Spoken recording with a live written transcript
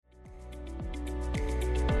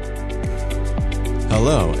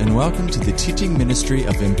Hello, and welcome to the teaching ministry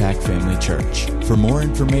of Impact Family Church. For more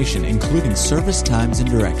information, including service times and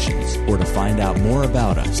directions, or to find out more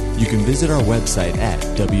about us, you can visit our website at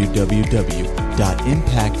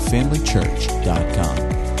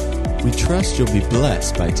www.impactfamilychurch.com. We trust you'll be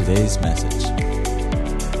blessed by today's message.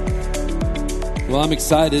 Well, I'm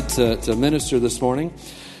excited to minister this morning.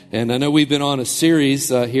 And I know we've been on a series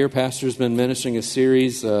here. Pastor's been ministering a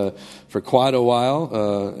series for quite a while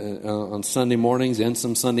on Sunday mornings and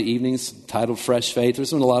some Sunday evenings titled Fresh Faith.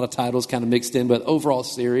 There's been a lot of titles kind of mixed in, but overall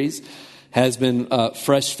series has been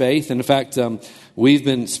Fresh Faith. And in fact, we've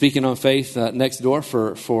been speaking on faith next door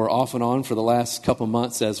for off and on for the last couple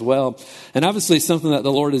months as well. And obviously something that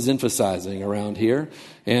the Lord is emphasizing around here.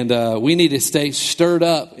 And we need to stay stirred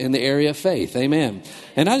up in the area of faith. Amen.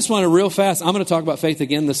 And I just want to real fast, I'm going to talk about faith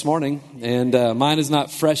again this morning. And mine is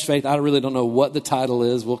not Fresh Faith. I really don't know what the title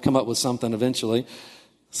is. We'll come up with something eventually.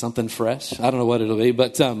 Something fresh. I don't know what it'll be.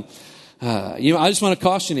 But, I just want to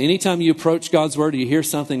caution, anytime you approach God's Word, or you hear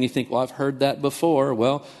something, you think, well, I've heard that before.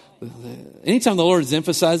 Well, anytime the Lord is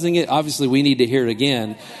emphasizing it, obviously we need to hear it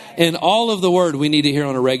again. And all of the Word we need to hear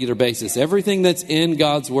on a regular basis. Everything that's in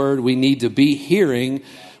God's Word we need to be hearing,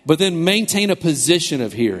 but then maintain a position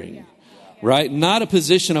of hearing, right? Not a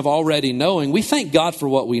position of already knowing. We thank God for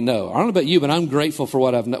what we know. I don't know about you, but I'm grateful for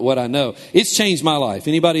what I know. It's changed my life.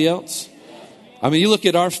 Anybody else? I mean, you look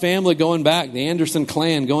at our family going back, the Anderson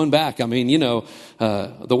clan going back. I mean,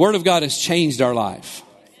 the Word of God has changed our life.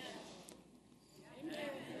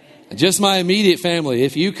 Just my immediate family,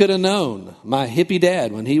 if you could have known my hippie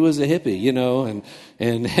dad when he was a hippie,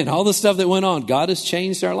 and all the stuff that went on, God has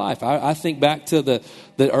changed our life. I think back to the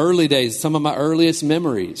early days, some of my earliest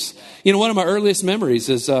memories. One of my earliest memories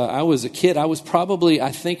is I was a kid. I was probably,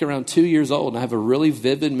 I think, around 2 years old, and I have a really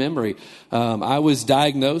vivid memory. I was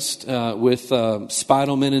diagnosed with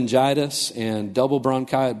spinal meningitis and double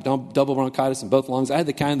bronchitis in both lungs. I had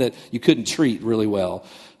the kind that you couldn't treat really well.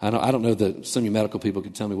 I don't know that some of you medical people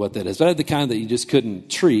could tell me what that is, but I had the kind that you just couldn't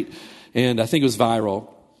treat, and I think it was viral.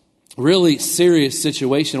 Really serious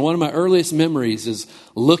situation. One of my earliest memories is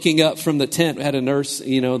looking up from the tent. We had a nurse,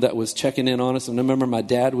 that was checking in on us, and I remember my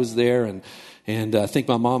dad was there, and I think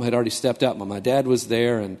my mom had already stepped out, but my dad was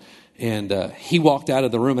there, and he walked out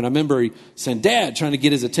of the room, and I remember saying, "Dad," trying to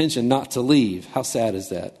get his attention not to leave. How sad is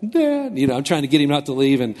that? Dad, I'm trying to get him not to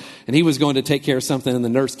leave, and he was going to take care of something, and the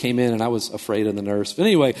nurse came in, and I was afraid of the nurse. But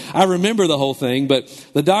anyway, I remember the whole thing, but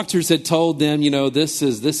the doctors had told them, this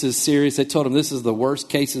is serious. They told him this is the worst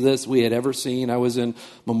case of this we had ever seen. I was in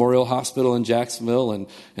Memorial Hospital in Jacksonville, and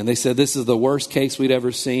they said this is the worst case we'd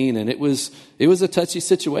ever seen, and it was a touchy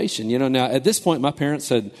situation. Now at this point, my parents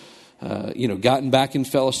had gotten back in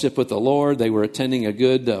fellowship with the Lord. They were attending a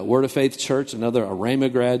good Word of Faith church, a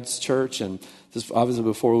Rhema Grads church, and this obviously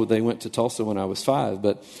before they went to Tulsa when I was 5.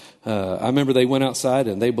 But I remember they went outside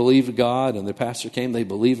and they believed God, and the pastor came. They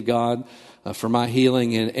believed God for my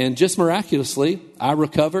healing, and just miraculously, I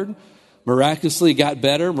recovered. Miraculously got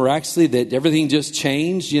better. Miraculously, that everything just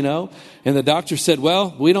changed, And the doctor said,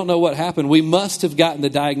 "Well, we don't know what happened. We must have gotten the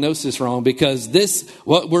diagnosis wrong because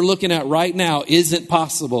what we're looking at right now isn't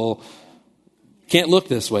possible. Can't look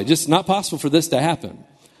this way. Just not possible for this to happen."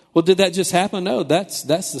 Well, did that just happen? No, that's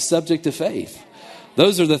the subject of faith.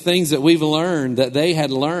 Those are the things that we've learned, that they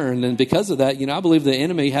had learned. And because of that, I believe the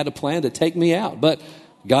enemy had a plan to take me out. But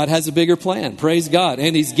God has a bigger plan. Praise God.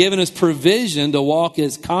 And He's given us provision to walk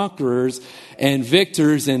as conquerors and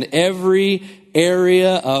victors in every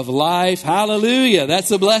area of life. Hallelujah.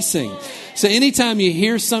 That's a blessing. So anytime you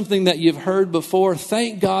hear something that you've heard before,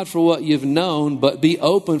 thank God for what you've known, but be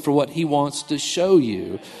open for what He wants to show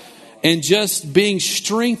you. And just being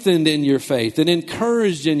strengthened in your faith and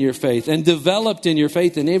encouraged in your faith and developed in your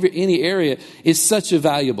faith in any area is such a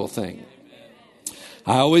valuable thing.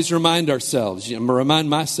 I always remind myself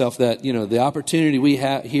that, the opportunity we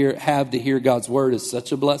have to hear God's Word is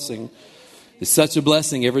such a blessing. It's such a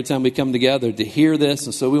blessing every time we come together to hear this.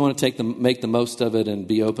 And so we want to make the most of it and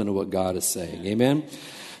be open to what God is saying. Amen.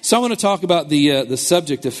 So I want to talk about the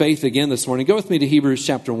subject of faith again this morning. Go with me to Hebrews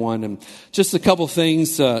chapter 1, and just a couple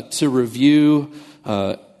things to review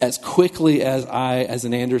as quickly as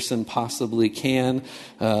an Anderson possibly can.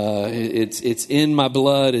 It's in my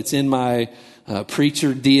blood. It's in my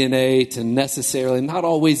preacher DNA to necessarily not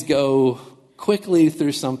always go quickly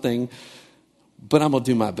through something, but I'm going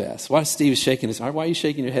to do my best. Why is Steve shaking his head? Why are you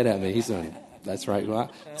shaking your head at me? He's doing, that's right. Well,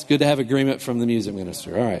 it's good to have agreement from the music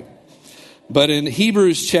minister. All right. But in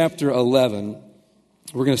Hebrews chapter 11,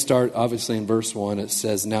 we're going to start obviously in verse 1. It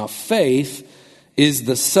says, "Now faith is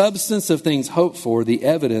the substance of things hoped for, the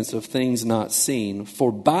evidence of things not seen.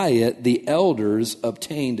 For by it the elders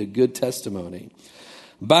obtained a good testimony.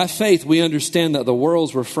 By faith, we understand that the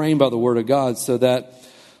worlds were framed by the word of God, so that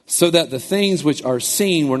the things which are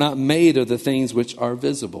seen were not made of the things which are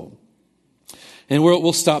visible. And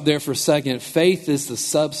we'll stop there for a second. Faith is the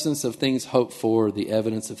substance of things hoped for, the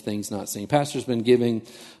evidence of things not seen. Pastor's been giving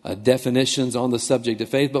definitions on the subject of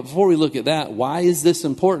faith. But before we look at that, why is this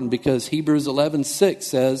important? Because Hebrews 11:6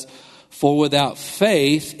 says, "For without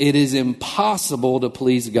faith, it is impossible to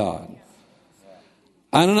please God."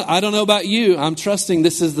 I don't know about you. I'm trusting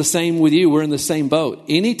this is the same with you. We're in the same boat.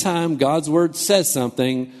 Anytime God's word says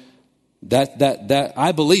something, that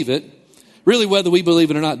I believe it. Really, whether we believe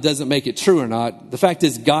it or not doesn't make it true or not. The fact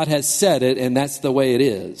is, God has said it, and that's the way it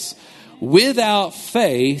is. Without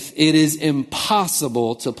faith, it is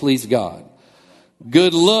impossible to please God.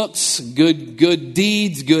 Good looks, good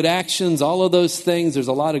deeds, good actions, all of those things. There's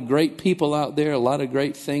a lot of great people out there, a lot of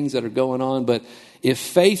great things that are going on. But if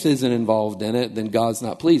faith isn't involved in it, then God's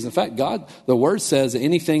not pleased. In fact, the word says that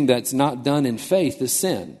anything that's not done in faith is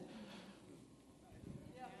sin.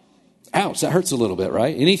 Ouch, that hurts a little bit,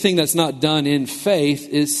 right? Anything that's not done in faith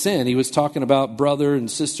is sin. He was talking about brother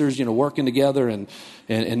and sisters, working together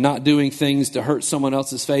and not doing things to hurt someone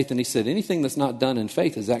else's faith. And he said anything that's not done in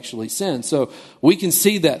faith is actually sin. So we can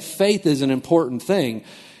see that faith is an important thing.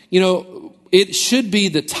 It should be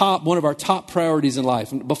one of our top priorities in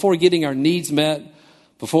life. Before getting our needs met,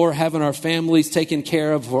 before having our families taken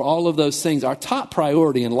care of, for all of those things, our top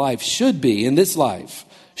priority in life should be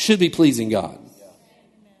pleasing God.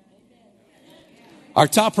 Our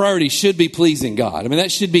top priority should be pleasing God.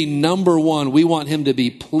 That should be number one. We want him to be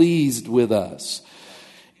pleased with us.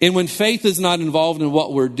 And when faith is not involved in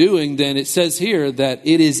what we're doing, then it says here that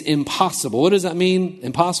it is impossible. What does that mean?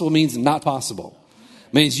 Impossible means not possible.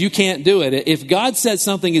 It means you can't do it. If God says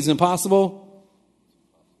something is impossible,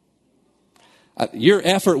 your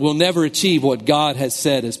effort will never achieve what God has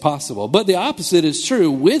said is possible. But the opposite is true.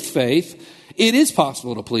 With faith, it is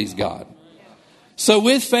possible to please God. So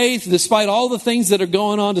with faith, despite all the things that are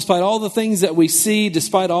going on, despite all the things that we see,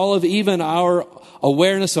 despite all of even our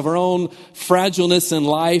awareness of our own fragileness in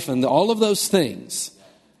life and all of those things,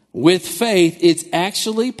 with faith, it's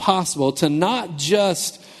actually possible to not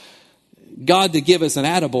just God to give us an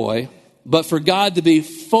attaboy, but for God to be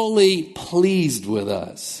fully pleased with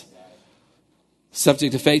us.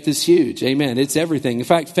 Subject of faith is huge. Amen. It's everything. In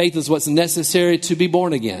fact, faith is what's necessary to be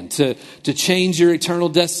born again, to change your eternal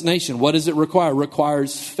destination. What does it require? It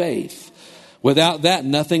requires faith. Without that,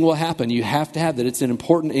 nothing will happen. You have to have that. It's an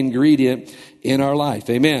important ingredient in our life.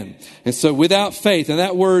 Amen. And so without faith, and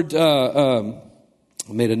that word, I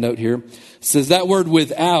made a note here, says that word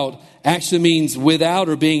without actually means without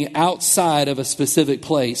or being outside of a specific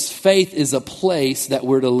place. Faith is a place that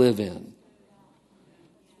we're to live in.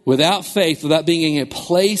 Without faith, without being in a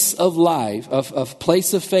place of life, a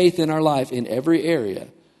place of faith in our life in every area,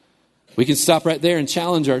 we can stop right there and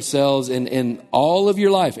challenge ourselves in all of your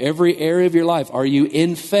life, every area of your life. Are you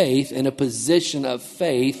in faith, in a position of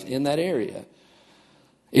faith in that area?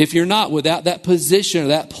 If you're not, without that position or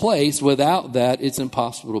that place, without that, it's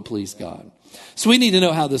impossible to please God. So we need to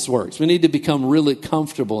know how this works. We need to become really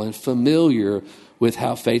comfortable and familiar with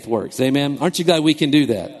how faith works. Amen? Aren't you glad we can do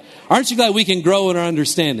that? Aren't you glad we can grow in our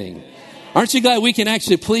understanding? Aren't you glad we can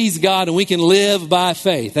actually please God and we can live by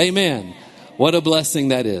faith? Amen. What a blessing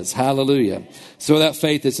that is. Hallelujah. So without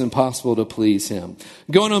faith, it's impossible to please him.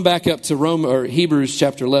 Going on back up to Hebrews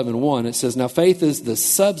chapter 11:1, it says, now faith is the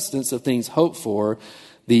substance of things hoped for,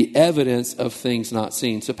 the evidence of things not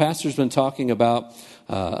seen. So pastor's been talking about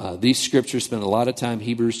these scriptures, spent a lot of time,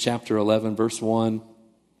 Hebrews chapter 11, verse 1.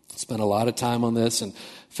 Spent a lot of time on this, and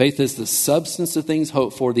faith is the substance of things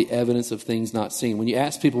hoped for, the evidence of things not seen. When you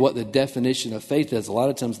ask people what the definition of faith is, a lot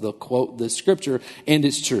of times they'll quote the scripture, and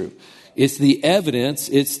it's true. It's the evidence,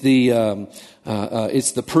 it's the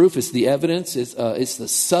proof, it's the evidence, it's the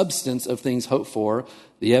substance of things hoped for,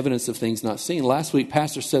 the evidence of things not seen. Last week,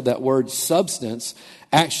 pastor said that word substance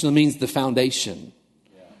actually means the foundation.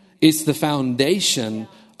 It's the foundation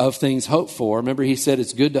of things hoped for. Remember, he said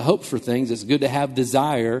it's good to hope for things. It's good to have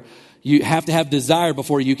desire. You have to have desire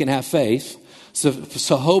before you can have faith.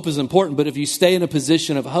 So hope is important. But if you stay in a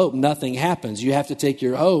position of hope, nothing happens. You have to take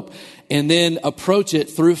your hope and then approach it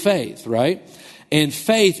through faith, right? And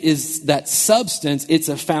faith is that substance. It's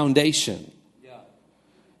a foundation.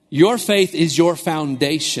 Your faith is your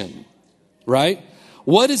foundation, right?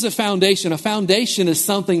 What is a foundation? A foundation is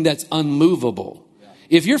something that's unmovable.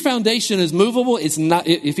 If your foundation is movable, it's not.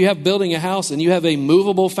 If you have building a house and you have a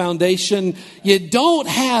movable foundation, you don't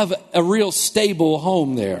have a real stable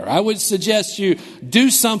home there. I would suggest you do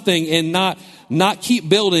something and not not keep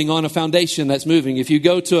building on a foundation that's moving. If you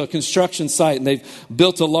go to a construction site and they've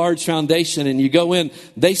built a large foundation and you go in,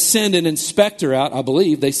 they send an inspector out, I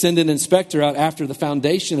believe. They send an inspector out after the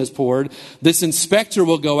foundation is poured. This inspector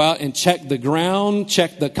will go out and check the ground,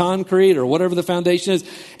 check the concrete or whatever the foundation is,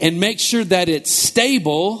 and make sure that it's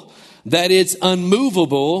stable, that it's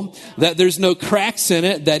unmovable, that there's no cracks in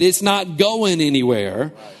it, that it's not going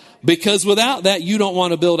anywhere. Because without that, you don't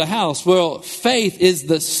want to build a house. Well, faith is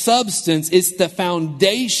the substance. It's the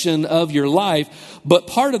foundation of your life. But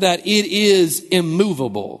part of that, it is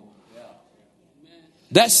immovable.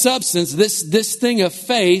 That substance, this thing of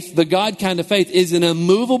faith, the God kind of faith, is an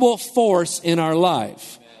immovable force in our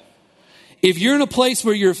life. If you're in a place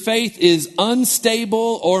where your faith is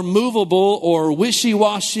unstable or movable or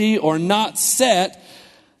wishy-washy or not set,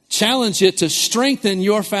 challenge it to strengthen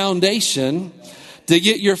your foundation, to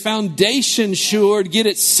get your foundation sure, get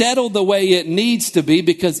it settled the way it needs to be,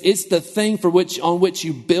 because it's the thing on which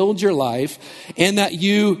you build your life, and that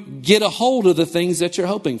you get a hold of the things that you're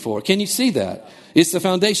hoping for. Can you see that? It's the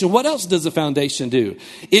foundation. What else does the foundation do?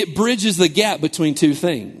 It bridges the gap between two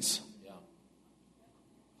things.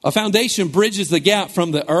 A foundation bridges the gap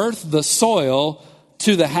from the earth, the soil,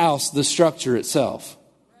 to the house, the structure itself.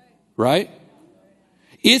 Right?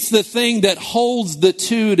 It's the thing that holds the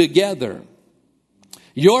two together.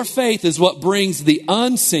 Your faith is what brings the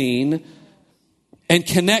unseen and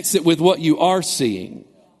connects it with what you are seeing.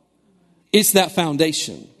 It's that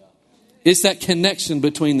foundation. It's that connection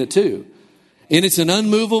between the two. And it's an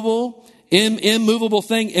unmovable, immovable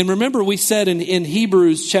thing. And remember, we said in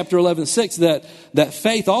Hebrews chapter 11:6 that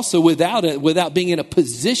faith also, without being in a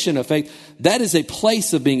position of faith, that is a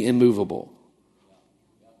place of being immovable.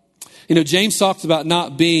 You know, James talks about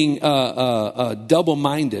not being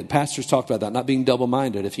double-minded. Pastors talked about that, not being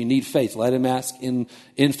double-minded. If you need faith, let him ask in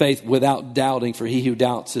faith without doubting, for he who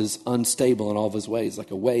doubts is unstable in all of his ways,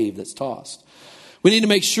 like a wave that's tossed. We need to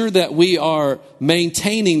make sure that we are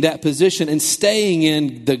maintaining that position and staying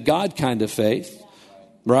in the God kind of faith,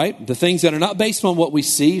 right? The things that are not based on what we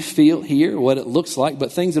see, feel, hear, what it looks like,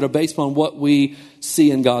 but things that are based on what we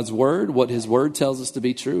see in God's word, what his word tells us to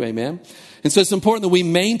be true. Amen. And so it's important that we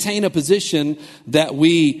maintain a position, that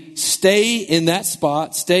we stay in that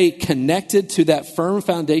spot, stay connected to that firm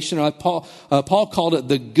foundation. Paul called it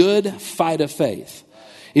the good fight of faith.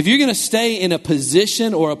 If you're going to stay in a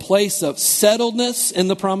position or a place of settledness in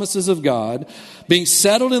the promises of God, being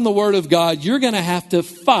settled in the Word of God, you're going to have to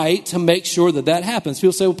fight to make sure that happens.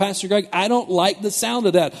 People say, well, Pastor Greg, I don't like the sound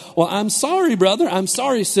of that. Well, I'm sorry, brother. I'm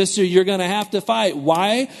sorry, sister. You're going to have to fight.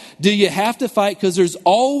 Why do you have to fight? Because there's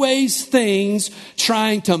always things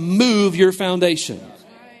trying to move your foundation.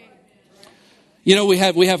 You know, we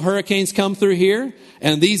have hurricanes come through here,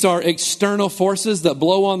 and these are external forces that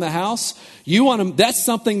blow on the house. That's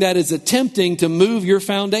something that is attempting to move your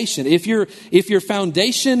foundation. If your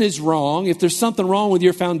foundation is wrong, if there's something wrong with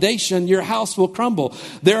your foundation, your house will crumble.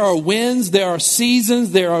 There are winds, there are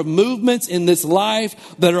seasons, there are movements in this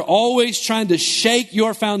life that are always trying to shake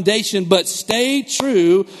your foundation, but stay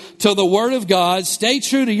true to the Word of God. Stay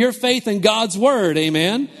true to your faith in God's Word.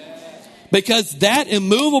 Amen. Because that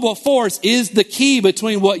immovable force is the key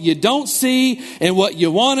between what you don't see and what you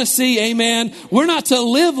want to see. Amen. We're not to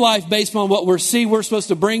live life based on what we see. We're supposed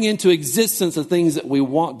to bring into existence the things that we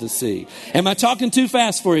want to see. Am I talking too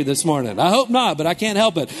fast for you this morning? I hope not, but I can't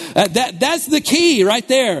help it. That's the key right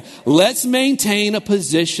there. Let's maintain a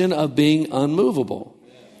position of being unmovable.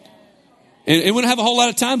 And we don't have a whole lot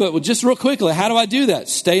of time, but just real quickly, how do I do that?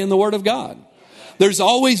 Stay in the Word of God. There's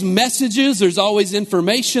always messages, there's always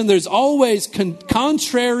information, there's always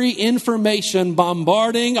contrary information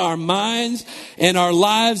bombarding our minds and our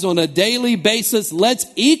lives on a daily basis. Let's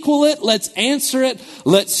equal it, let's answer it,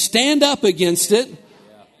 let's stand up against it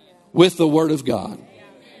with the Word of God.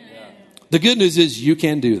 The good news is you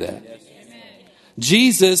can do that.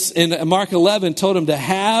 Jesus in Mark 11 told him to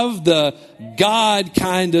have the God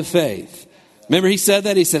kind of faith. Remember he said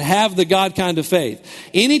that? He said, have the God kind of faith.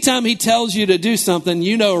 Anytime he tells you to do something,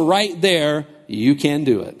 you know right there, you can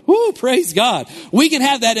do it. Woo, praise God. We can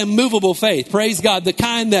have that immovable faith. Praise God. The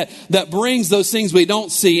kind that brings those things we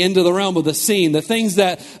don't see into the realm of the seen. The things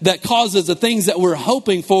that causes the things that we're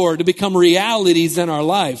hoping for to become realities in our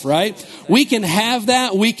life, right? We can have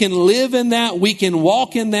that. We can live in that. We can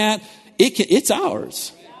walk in that. It's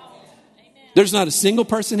ours. There's not a single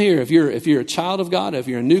person here. If you're a child of God, if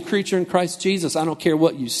you're a new creature in Christ Jesus, I don't care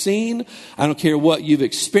what you've seen. I don't care what you've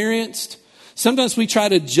experienced. Sometimes we try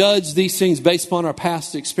to judge these things based upon our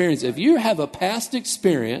past experience. If you have a past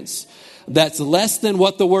experience that's less than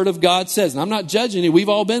what the Word of God says. And I'm not judging you. We've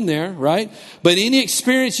all been there, right? But any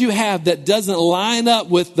experience you have that doesn't line up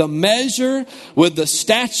with the measure, with the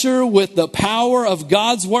stature, with the power of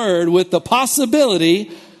God's Word, with the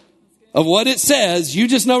possibility of what it says, you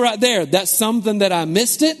just know right there, that's something that I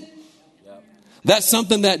missed it. That's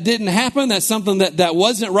something that didn't happen. That's something that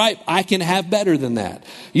wasn't right. I can have better than that.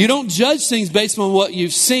 You don't judge things based on what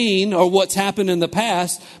you've seen or what's happened in the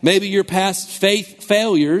past. Maybe your past faith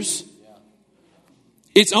failures.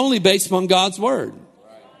 It's only based on God's Word.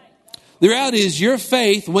 The reality is your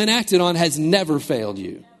faith, when acted on, has never failed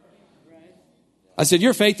you. I said,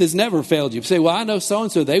 your faith has never failed you. You say, well, I know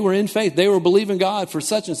so-and-so. They were in faith. They were believing God for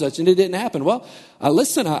such and such, and it didn't happen. Well,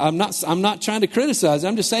 listen, I'm not trying to criticize.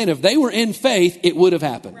 I'm just saying if they were in faith, it would have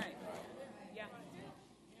happened.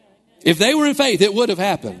 If they were in faith, it would have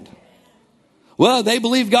happened. Well, they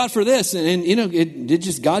believed God for this, and you know, it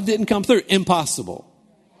just, God didn't come through. Impossible.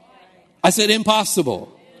 I said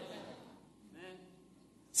impossible.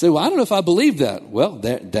 Say, well, I don't know if I believe that. Well,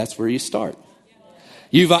 that's where you start.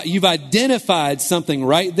 You've identified something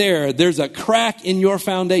right there. There's a crack in your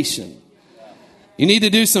foundation. You need to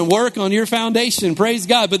do some work on your foundation. Praise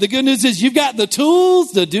God. But the good news is you've got the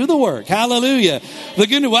tools to do the work. Hallelujah. The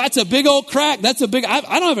good news, well, that's a big old crack. I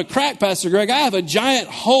don't have a crack, Pastor Greg. I have a giant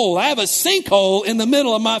hole. I have a sinkhole in the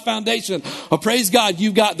middle of my foundation. Well, praise God.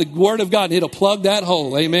 You've got the Word of God, and it'll plug that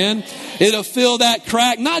hole. Amen. It'll fill that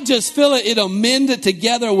crack. Not just fill it, it'll mend it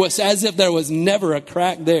together as if there was never a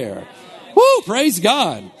crack there. Woo, praise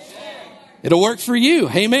God. It'll work for you.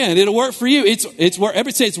 Amen. It'll work for you. It's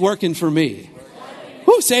everybody say it's working for me.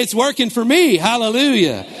 Woo, say it's working for me.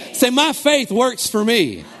 Hallelujah. Say my faith works for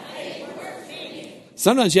me.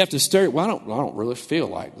 Sometimes you have to stir. Well, I don't really feel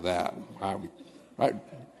like that. I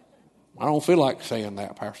don't feel like saying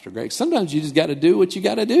that, Pastor Greg. Sometimes you just got to do what you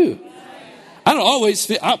got to do. I don't always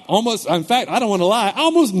feel, in fact, I don't want to lie. I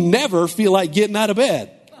almost never feel like getting out of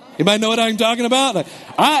bed. Anybody know what I'm talking about? When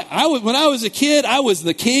I was a kid, I was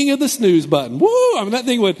the king of the snooze button. Woo! I mean, that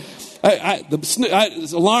thing would,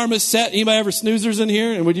 the alarm is set. Anybody ever snoozers in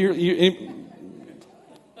here? And would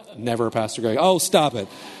never, Pastor Greg. Oh, stop it.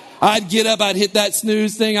 I'd get up, I'd hit that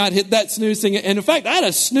snooze thing, And in fact, I'd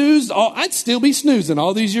have snoozed, I'd still be snoozing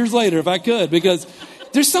all these years later if I could, because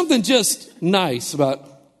there's something just nice about,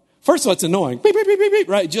 first of all, it's annoying. Beep, beep, beep, beep, beep,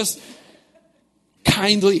 right? Just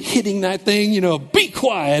kindly hitting that thing, be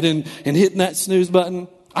quiet and hitting that snooze button.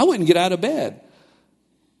 I wouldn't get out of bed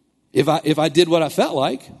if I did what I felt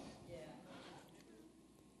like.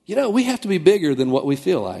 We have to be bigger than what we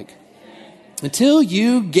feel like. Until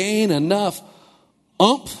you gain enough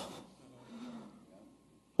oomph.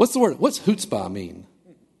 What's the word? What's chutzpah mean?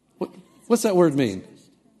 What's that word mean?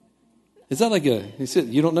 Is that like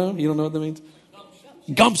you don't know? You don't know what that means?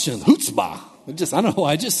 Gumption. Chutzpah. I don't know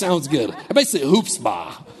why. It just sounds good. I basically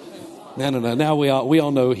chutzpah. No. Now we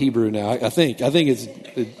all know Hebrew now. I think it's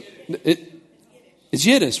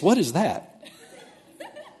Yiddish. What is that?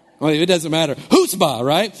 Well, it doesn't matter. Chutzpah,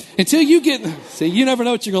 right? Until you you never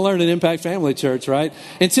know what you're going to learn in Impact Family Church, right?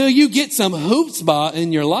 Until you get some chutzpah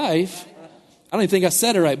in your life. I don't even think I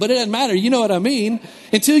said it right, but it doesn't matter. You know what I mean?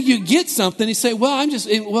 Until you get something, you say,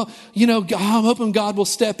 I'm hoping God will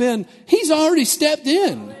step in. He's already stepped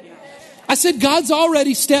in. I said, God's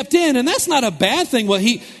already stepped in, and that's not a bad thing. Well,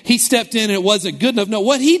 he stepped in and it wasn't good enough. No,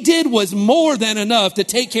 what he did was more than enough to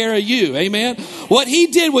take care of you. Amen. What he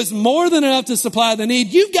did was more than enough to supply the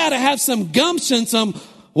need. You've got to have some gumption, some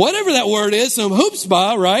whatever that word is, some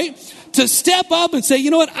chutzpah, right? To step up and say, you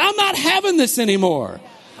know what? I'm not having this anymore.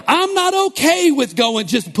 I'm not okay with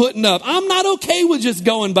just putting up. I'm not okay with just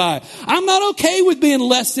going by. I'm not okay with being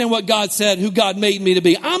less than what God said, who God made me to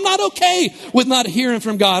be. I'm not okay with not hearing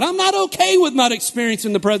from God. I'm not okay with not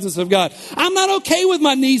experiencing the presence of God. I'm not okay with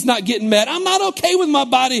my needs not getting met. I'm not okay with my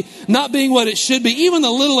body not being what it should be. Even the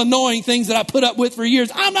little annoying things that I put up with for years,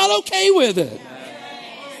 I'm not okay with it.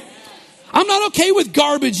 I'm not okay with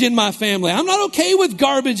garbage in my family. I'm not okay with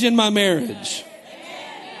garbage in my marriage.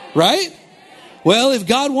 Right? Well, if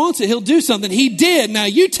God wants it, he'll do something. He did. Now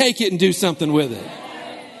you take it and do something with it.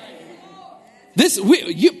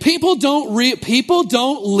 People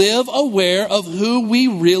don't live aware of who we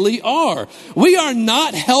really are. We are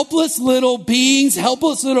not helpless little beings,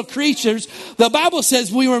 helpless little creatures. The Bible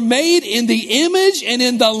says we were made in the image and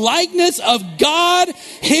in the likeness of God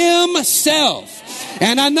himself.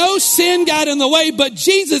 And I know sin got in the way, but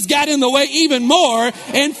Jesus got in the way even more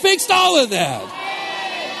and fixed all of that.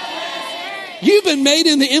 You've been made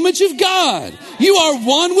in the image of God. You are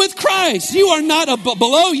one with Christ. You are not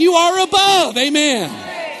below, you are above. Amen.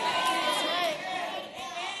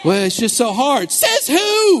 Well, it's just so hard. Says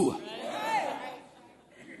who? Who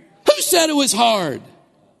said it was hard.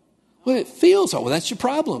 Well, it feels hard. Well, that's your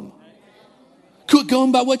problem. Quit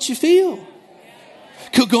going by what you feel.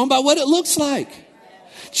 Quit going by what it looks like.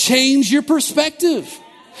 Change your perspective.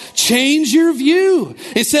 Change your view.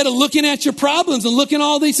 Instead of looking at your problems and looking at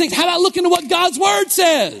all these things, how about looking at what God's word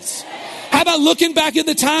says? How about looking back at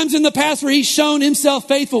the times in the past where he's shown himself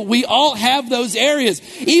faithful? We all have those areas.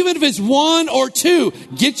 Even if it's one or two,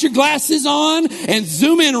 get your glasses on and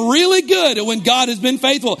zoom in really good at when God has been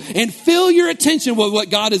faithful and fill your attention with what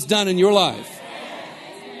God has done in your life.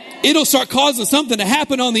 It'll start causing something to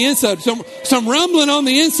happen on the inside, some rumbling on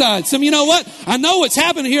the inside. Some, you know what? I know what's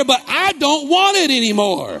happening here, but I don't want it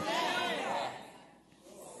anymore.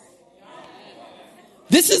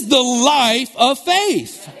 This is the life of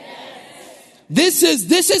faith. This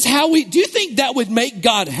is how we, do you think that would make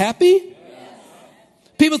God happy?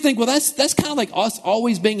 People think, well, that's kind of like us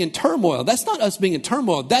always being in turmoil. That's not us being in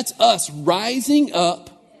turmoil. That's us rising up,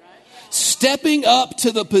 stepping up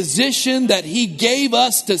to the position that he gave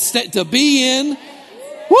us to be in.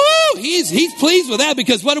 Woo! He's pleased with that,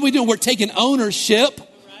 because what are we doing? We're taking ownership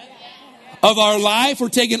of our life. We're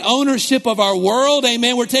taking ownership of our world.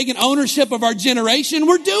 Amen. We're taking ownership of our generation.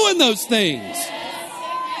 We're doing those things.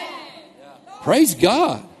 Praise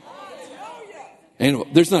God. And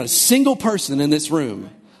there's not a single person in this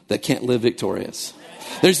room that can't live victorious.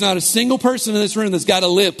 There's not a single person in this room that's got to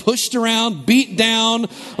live pushed around, beat down,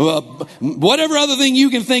 whatever other thing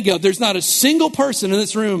you can think of. There's not a single person in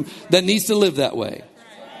this room that needs to live that way.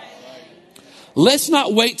 Let's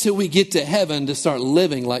not wait till we get to heaven to start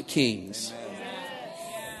living like kings.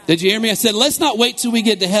 Did you hear me? I said, let's not wait till we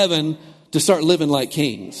get to heaven to start living like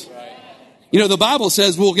kings. You know, the Bible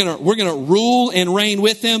says we're gonna rule and reign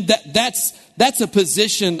with him. That's a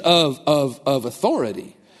position of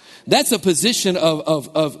authority. That's a position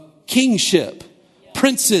of kingship,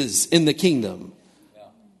 princes in the kingdom.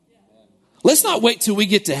 Let's not wait till we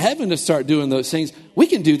get to heaven to start doing those things. We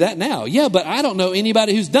can do that now. Yeah, but I don't know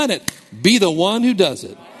anybody who's done it. Be the one who does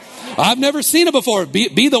it. I've never seen it before.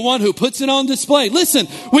 Be the one who puts it on display. Listen,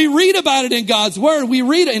 we read about it in God's word. We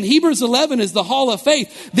read it in Hebrews 11 is the hall of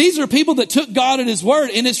faith. These are people that took God at his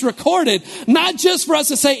word, and it's recorded not just for us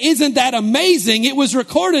to say, isn't that amazing? It was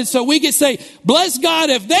recorded so we could say, bless God,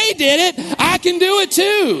 if they did it, I can do it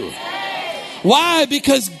too. Why?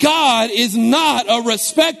 Because God is not a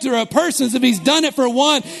respecter of persons. If he's done it for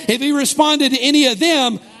one, if he responded to any of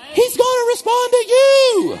them, he's going to respond to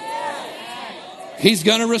you. He's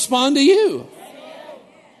going to respond to you.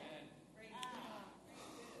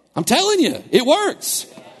 I'm telling you, it works.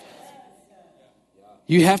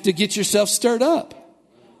 You have to get yourself stirred up.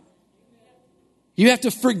 You have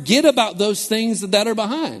to forget about those things that are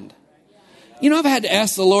behind. You know, I've had to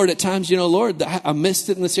ask the Lord at times, Lord, I missed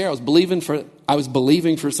it in this area. I was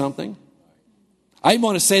believing for something. I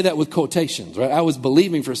want to say that with quotations, right? I was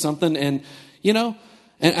believing for something, and, and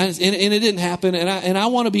it didn't happen. And I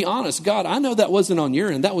want to be honest. God, I know that wasn't on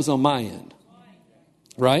your end. That was on my end.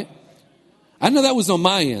 Right? I know that was on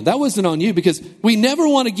my end. That wasn't on you, because we never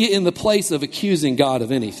want to get in the place of accusing God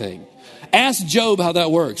of anything. Ask Job how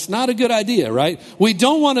that works. Not a good idea, right? We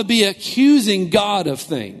don't want to be accusing God of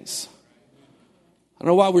things. I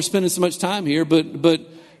don't know why we're spending so much time here, but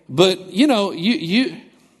let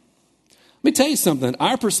me tell you something.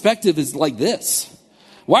 Our perspective is like this.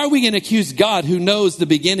 Why are we going to accuse God, who knows the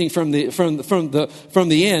beginning from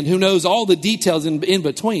the end, who knows all the details in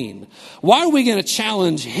between? Why are we going to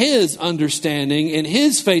challenge his understanding and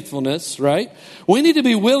his faithfulness, right? We need to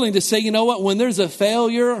be willing to say, you know what, when there's a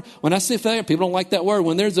failure, when I say failure, people don't like that word.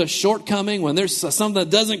 When there's a shortcoming, when there's something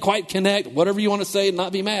that doesn't quite connect, whatever you want to say,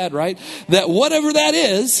 not be mad, right? That whatever that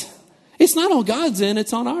is, it's not on God's end,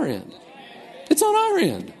 it's on our end. It's on our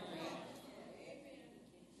end.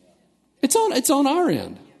 It's on our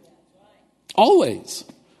end. Always.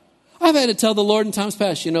 I've had to tell the Lord in times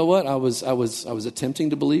past, you know what? I was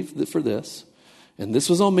attempting to believe for this, and this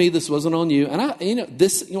was on me. This wasn't on you. And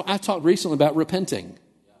I talked recently about repenting.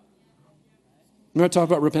 Remember I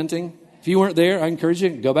talked about repenting? If you weren't there, I encourage you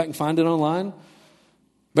to go back and find it online.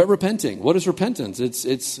 But repenting, what is repentance?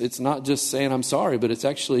 It's not just saying I'm sorry, but it's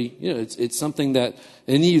actually, it's something that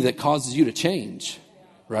in you that causes you to change,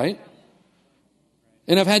 right?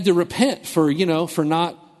 And I've had to repent for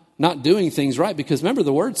not doing things right, because remember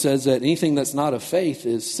the word says that anything that's not of faith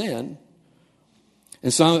is sin.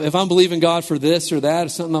 And so if I'm believing God for this or that, or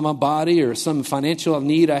something on my body, or some financial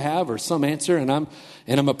need I have, or some answer, and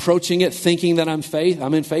I'm approaching it thinking that I'm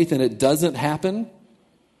in faith, and it doesn't happen.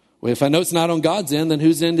 Well, if I know it's not on God's end, then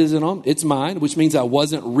whose end is it on? It's mine, which means I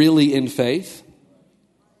wasn't really in faith.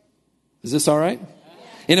 Is this all right?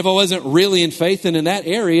 And if I wasn't really in faith, then in that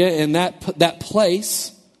area, in that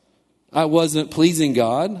place, I wasn't pleasing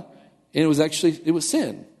God, and it was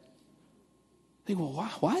sin. I think, well,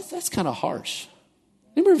 why is that's kind of harsh?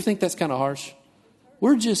 Anybody ever think that's kind of harsh?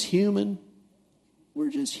 We're just human. We're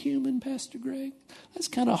just human, Pastor Greg. That's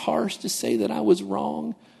kind of harsh to say that I was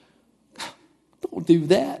wrong. Don't do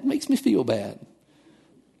that. It makes me feel bad.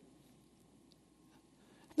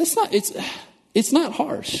 It's not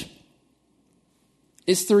harsh.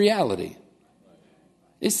 It's the reality.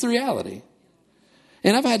 It's the reality.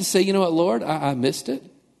 And I've had to say, you know what, Lord, I missed it.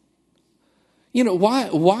 You know,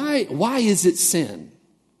 why is it sin?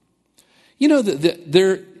 You know,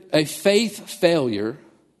 a faith failure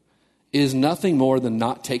is nothing more than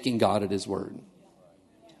not taking God at his word.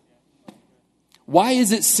 Why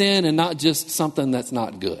is it sin and not just something that's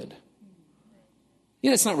not good? You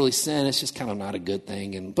know, it's not really sin. It's just kind of not a good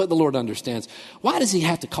thing. But the Lord understands. Why does he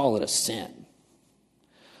have to call it a sin?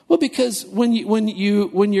 Well, because when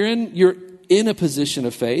you're in a position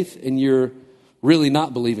of faith and you're really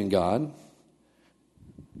not believing God,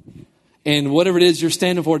 and whatever it is you're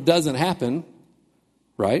standing for doesn't happen,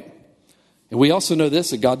 right? And we also know this,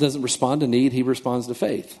 that God doesn't respond to need. He responds to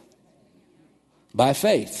faith. By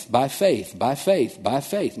faith, by faith, by faith, by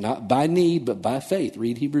faith. Not by need, but by faith.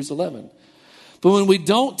 Read Hebrews 11. But when we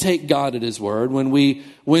don't take God at his word, when we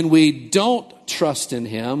don't trust in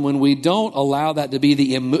him, when we don't allow that to be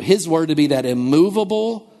his word to be that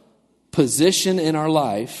immovable position in our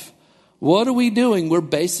life, what are we doing? We're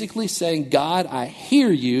basically saying, God, I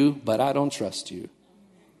hear you, but I don't trust you.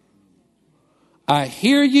 I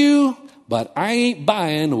hear you, but I ain't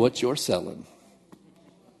buying what you're selling.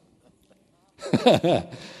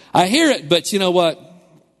 I hear it, but you know what?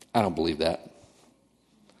 I don't believe that.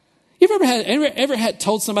 You've ever had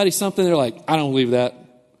told somebody something, they're like, I don't believe that.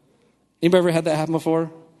 Anybody ever had that happen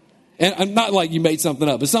before? And I'm not like you made something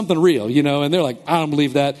up, it's something real, you know, and they're like, I don't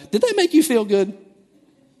believe that. Did that make you feel good?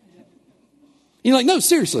 You're like, no,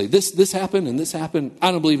 seriously, this happened and this happened.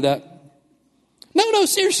 I don't believe that. No,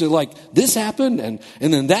 seriously, like this happened and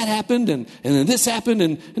then that happened and then this happened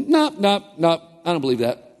and no, I don't believe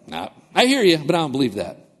that. No, I hear you, but I don't believe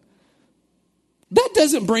that. That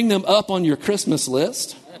doesn't bring them up on your Christmas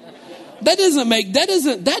list. That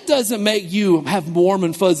doesn't make you have warm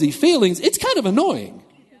and fuzzy feelings. It's kind of annoying.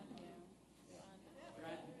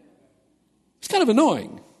 It's kind of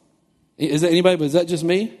annoying. Is that anybody? But is that just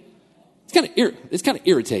me? It's kind of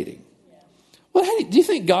irritating. Well, do you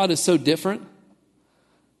think God is so different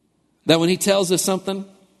that when he tells us something,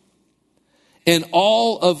 and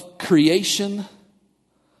all of creation,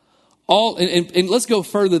 and let's go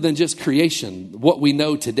further than just creation, what we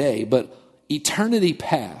know today, but eternity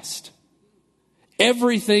past,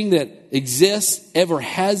 everything that exists ever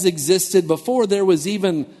has existed before there was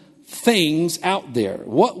even things out there.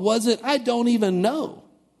 What was it? I don't even know.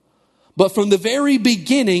 But from the very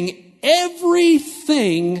beginning,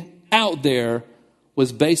 everything out there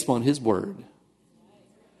was based on his word.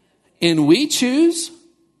 And we choose,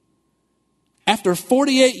 after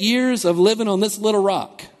 48 years of living on this little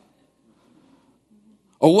rock,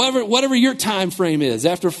 or whatever your time frame is,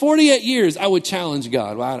 after 48 years, I would challenge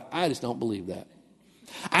God. Well, I just don't believe that.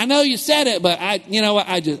 I know you said it, but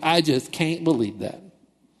I just can't believe that.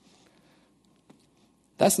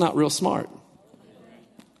 That's not real smart.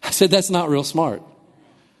 I said that's not real smart.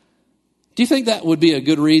 Do you think that would be a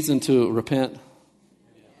good reason to repent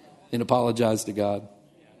and apologize to God?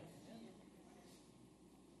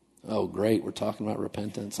 Oh, great. We're talking about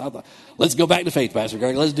repentance. I thought, let's go back to faith, Pastor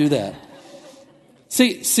Greg. Let's do that.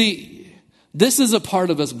 See, this is a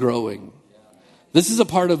part of us growing. This is a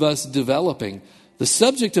part of us developing. The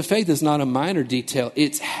subject of faith is not a minor detail.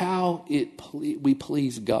 It's how we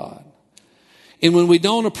please God. And when we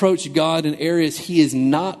don't approach God in areas he is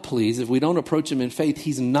not pleased, if we don't approach him in faith,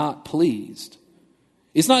 he's not pleased.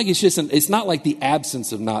 It's not like the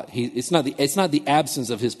absence of it's not the absence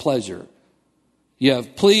of his pleasure. You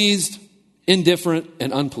have pleased, indifferent,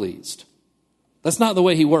 and unpleased. That's not the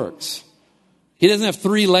way he works. He doesn't have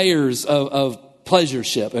 3 layers of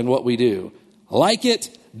pleasureship in what we do. Like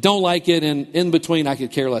it, don't like it, and in between I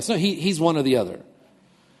could care less. No, he's one or the other.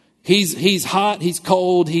 He's hot, he's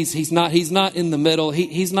cold, he's not in the middle.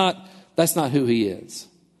 That's not who he is.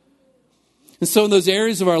 And so in those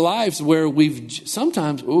areas of our lives where we've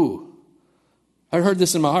sometimes, I heard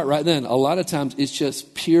this in my heart right then. A lot of times it's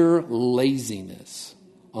just pure laziness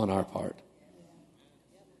on our part.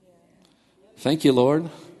 Thank you, Lord.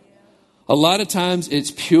 A lot of times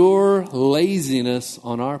it's pure laziness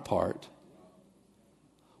on our part.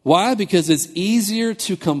 Why? Because it's easier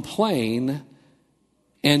to complain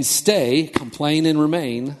and complain and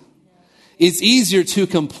remain. It's easier to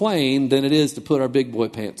complain than it is to put our big boy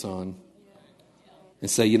pants on and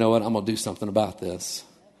say, you know what, I'm going to do something about this.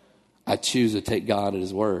 I choose to take God at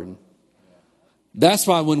his word. That's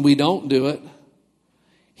why when we don't do it,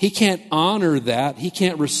 he can't honor that. He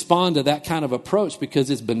can't respond to that kind of approach because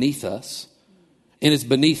it's beneath us. And it's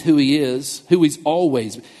beneath who he is, who he's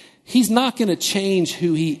always. He's not going to change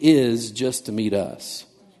who he is just to meet us.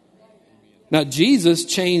 Now, Jesus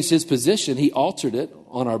changed his position. He altered it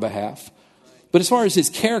on our behalf. But as far as his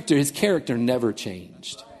character never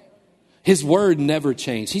changed. His word never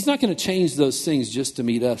changed. He's not going to change those things just to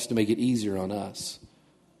meet us, to make it easier on us.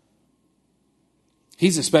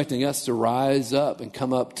 He's expecting us to rise up and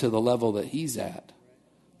come up to the level that he's at,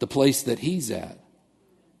 the place that he's at.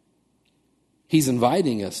 He's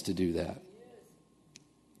inviting us to do that.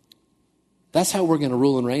 That's how we're going to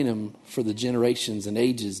rule and reign him for the generations and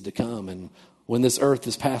ages to come. And when this earth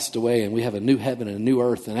is passed away and we have a new heaven and a new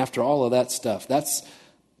earth, and after all of that stuff,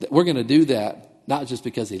 we're going to do that not just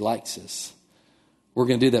because he likes us. We're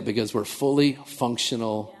going to do that because we're fully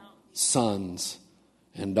functional sons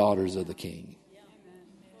and daughters of the King.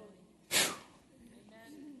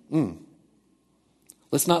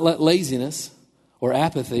 Let's not let laziness or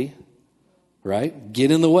apathy, right,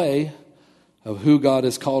 get in the way of who God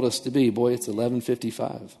has called us to be. Boy, it's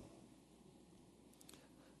 11:55.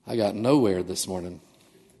 I got nowhere this morning.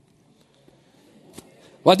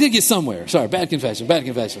 Well, I did get somewhere. Sorry, bad confession.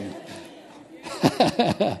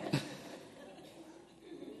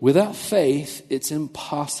 Without faith, it's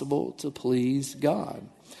impossible to please God.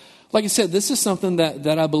 Like I said, this is something that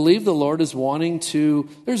I believe the Lord is wanting to.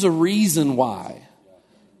 There's a reason why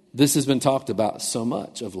this has been talked about so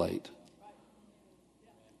much of late.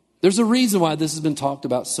 There's a reason why this has been talked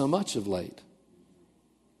about so much of late.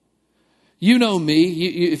 You know me,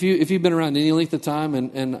 if you've been around any length of time,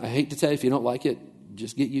 and I hate to tell you, if you don't like it,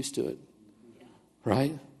 just get used to it,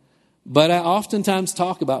 right? But I oftentimes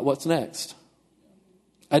talk about what's next.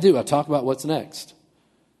 I talk about what's next.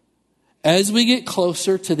 As we get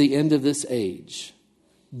closer to the end of this age,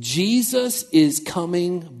 Jesus is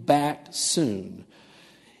coming back soon.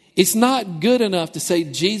 It's not good enough to say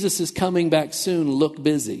Jesus is coming back soon, look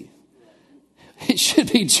busy. It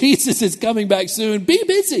should be Jesus is coming back soon, be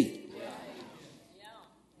busy.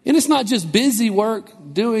 And it's not just busy work,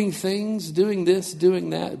 doing things, doing this,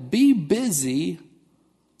 doing that. Be busy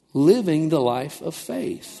living the life of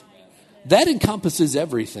faith. That encompasses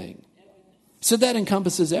everything. So that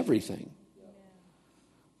encompasses everything.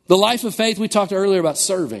 The life of faith, we talked earlier about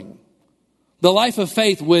serving. The life of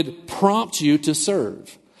faith would prompt you to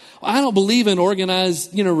serve. I don't believe in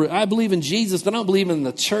organized, I believe in Jesus, but I don't believe in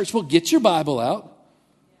the church. Well, get your Bible out.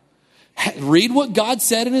 Read what God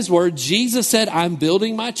said in his word. Jesus said, I'm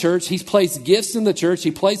building my church. He's placed gifts in the church.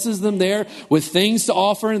 He places them there with things to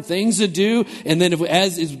offer and things to do. And then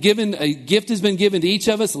as is given, a gift has been given to each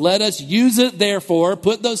of us, let us use it. Therefore,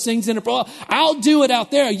 put those things in a, I'll do it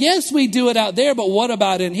out there. Yes, we do it out there, but what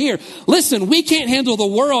about in here? Listen, we can't handle the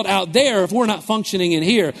world out there if we're not functioning in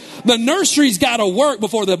here. The nursery's got to work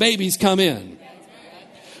before the babies come in.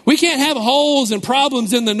 We can't have holes and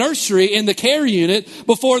problems in the nursery, in the care unit,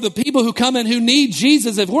 before the people who come in who need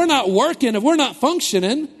Jesus. If we're not working, if we're not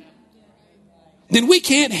functioning, then we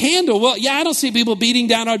can't handle, I don't see people beating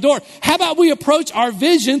down our door. How about we approach our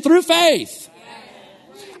vision through faith?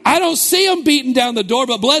 I don't see them beating down the door,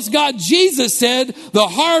 but bless God, Jesus said the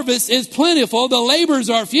harvest is plentiful, the laborers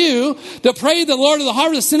are few. To pray the Lord of the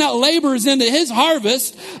harvest send out laborers into his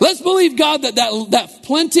harvest. Let's believe God that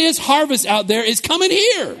plenteous harvest out there is coming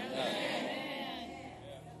here.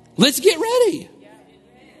 Let's get ready.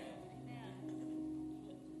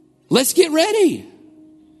 Let's get ready.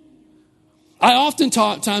 I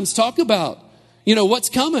oftentimes talk about, what's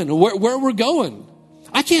coming, where we're going.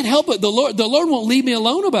 I can't help it. The Lord won't leave me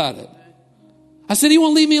alone about it. I said he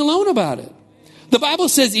won't leave me alone about it. The Bible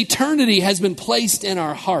says eternity has been placed in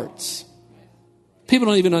our hearts. People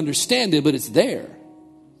don't even understand it, but it's there.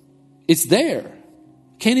 It's there.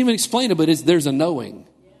 Can't even explain it, but there's a knowing.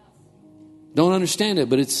 Don't understand it,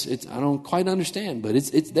 but it's I don't quite understand, but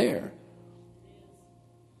it's there.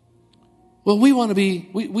 Well, we want to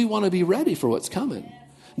be ready for what's coming.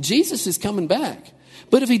 Jesus is coming back.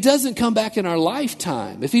 But if he doesn't come back in our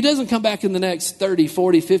lifetime, if he doesn't come back in the next 30,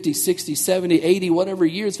 40, 50, 60, 70, 80, whatever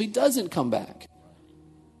years, if he doesn't come back,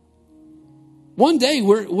 one day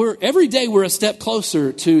every day we're a step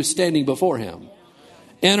closer to standing before him.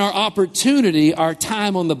 And our opportunity, our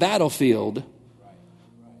time on the battlefield,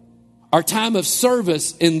 our time of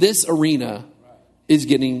service in this arena is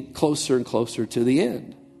getting closer and closer to the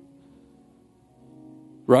end.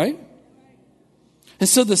 Right? And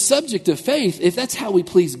so the subject of faith, if that's how we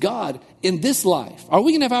please God in this life, are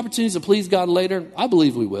we going to have opportunities to please God later? I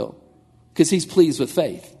believe we will. because he's pleased with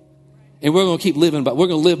faith. And we're going to keep living we're going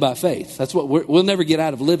to live by faith. That's what we'll never get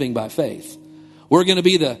out of living by faith. We're going to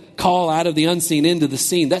be the call out of the unseen into the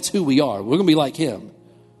seen. That's who we are. We're going to be like him.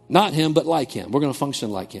 Not him, but like him. We're going to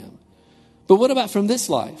function like him. But what about from this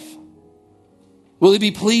life? Will he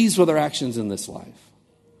be pleased with our actions in this life?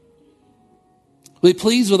 Will he be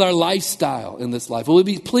pleased with our lifestyle in this life? Will he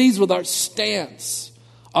be pleased with our stance,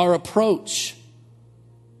 our approach?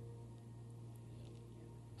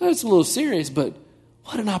 That's a little serious, but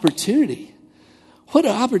what an opportunity. What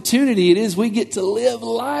an opportunity it is. We get to live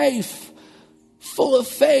life full of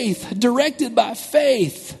faith, directed by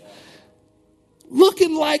faith,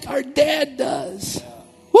 looking like our dad does.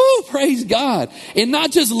 Woo, praise God. And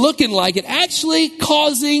not just looking like it, actually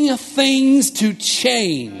causing things to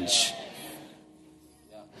change.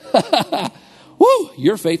 Woo,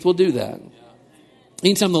 your faith will do that.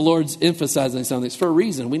 Anytime the Lord's emphasizing something, it's for a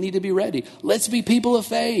reason. We need to be ready. Let's be people of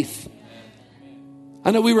faith.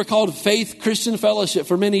 I know we were called Faith Christian Fellowship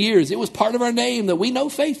for many years. It was part of our name that we know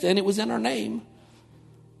faith and it was in our name.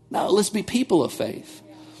 Now let's be people of faith.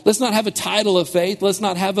 Let's not have a title of faith. Let's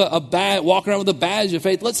not have a badge, walk around with a badge of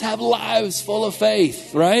faith. Let's have lives full of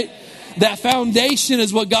faith, right? That foundation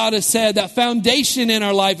is what God has said. That foundation in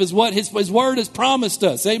our life is what His word has promised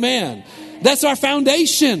us. Amen. That's our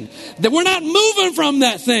foundation. That we're not moving from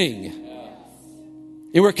that thing.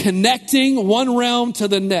 And we're connecting one realm to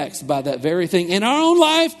the next by that very thing in our own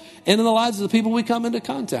life and in the lives of the people we come into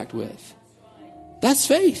contact with. That's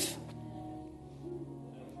faith.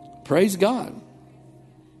 Praise God.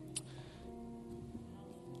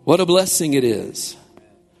 What a blessing it is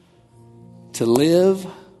to live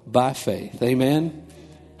by faith. Amen.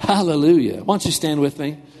 Hallelujah. Why don't you stand with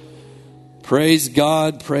me? Praise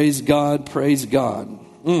God, praise God, praise God.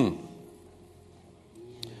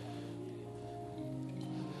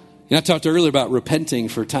 I talked earlier about repenting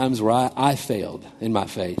for times where I failed in my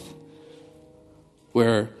faith.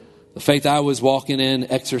 Where the faith I was walking in,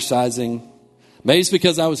 exercising, maybe it's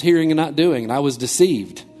because I was hearing and not doing, and I was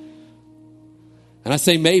deceived. And I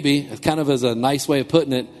say maybe, it's kind of as a nice way of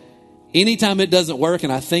putting it, anytime it doesn't work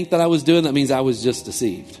and I think that I was doing, that means I was just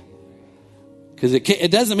deceived. Because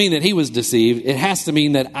it doesn't mean that he was deceived. It has to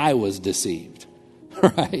mean that I was deceived.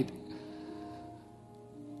 Right?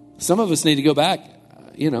 Some of us need to go back.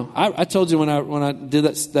 You know, I told you when I did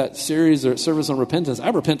that series or service on repentance, I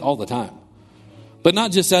repent all the time. But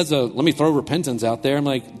not just as let me throw repentance out there. I'm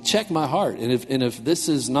like, check my heart. And if this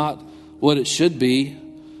is not what it should be,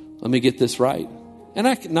 let me get this right. And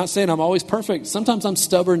I'm not saying I'm always perfect. Sometimes I'm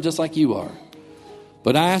stubborn just like you are.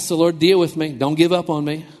 But I ask the Lord, deal with me. Don't give up on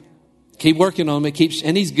me. Keep working on me.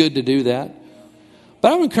 And He's good to do that.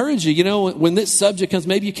 But I would encourage you, when this subject comes,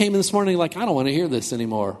 maybe you came in this morning like, I don't want to hear this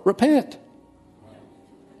anymore. Repent.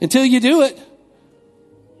 Until you do it.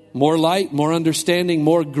 More light, more understanding,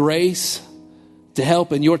 more grace to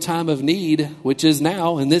help in your time of need, which is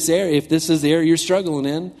now in this area. If this is the area you're struggling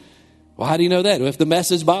in, well, how do you know that? If the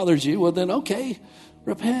message bothers you, well then, okay,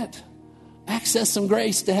 repent. Access some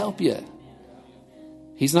grace to help you.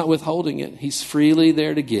 He's not withholding it. He's freely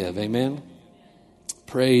there to give. Amen.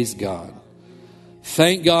 Praise God.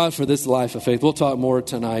 Thank God for this life of faith. We'll talk more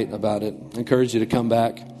tonight about it. I encourage you to come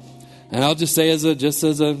back. And I'll just say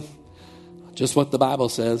just what the Bible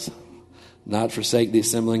says. Not forsake the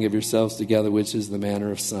assembling of yourselves together, which is the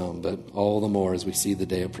manner of some, but all the more as we see the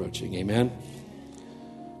day approaching. Amen.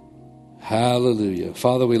 Hallelujah.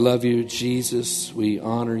 Father, we love you. Jesus, we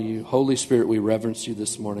honor you. Holy Spirit, we reverence you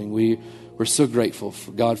this morning. We're so grateful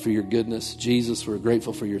for God for your goodness. Jesus, we're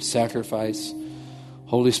grateful for your sacrifice.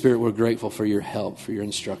 Holy Spirit, we're grateful for your help, for your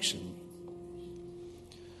instruction.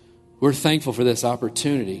 We're thankful for this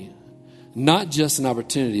opportunity. Not just an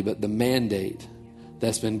opportunity, but the mandate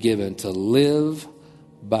that's been given to live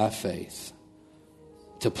by faith,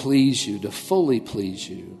 to please you, to fully please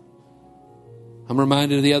you. I'm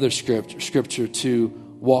reminded of the other scripture to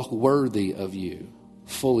walk worthy of you,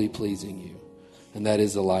 fully pleasing you, and that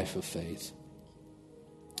is the life of faith.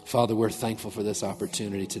 Father, we're thankful for this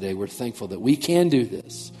opportunity today. We're thankful that we can do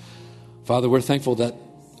this. Father, we're thankful that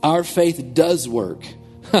our faith does work.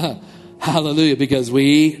 Hallelujah, because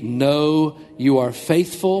we know you are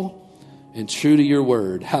faithful and true to your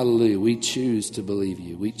word. Hallelujah. We choose to believe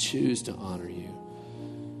you. We choose to honor you.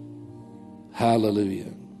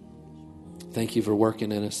 Hallelujah. Thank you for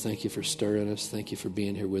working in us. Thank you for stirring us. Thank you for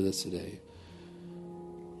being here with us today.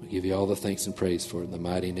 We give you all the thanks and praise for it in the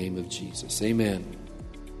mighty name of Jesus. Amen.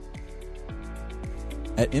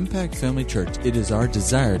 At Impact Family Church, it is our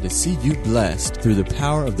desire to see you blessed through the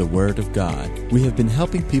power of the Word of God. We have been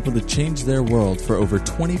helping people to change their world for over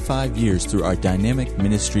 25 years through our dynamic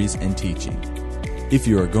ministries and teaching. If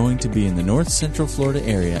you are going to be in the North Central Florida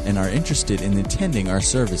area and are interested in attending our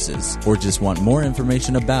services or just want more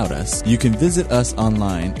information about us, you can visit us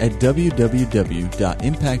online at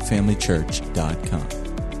www.impactfamilychurch.com.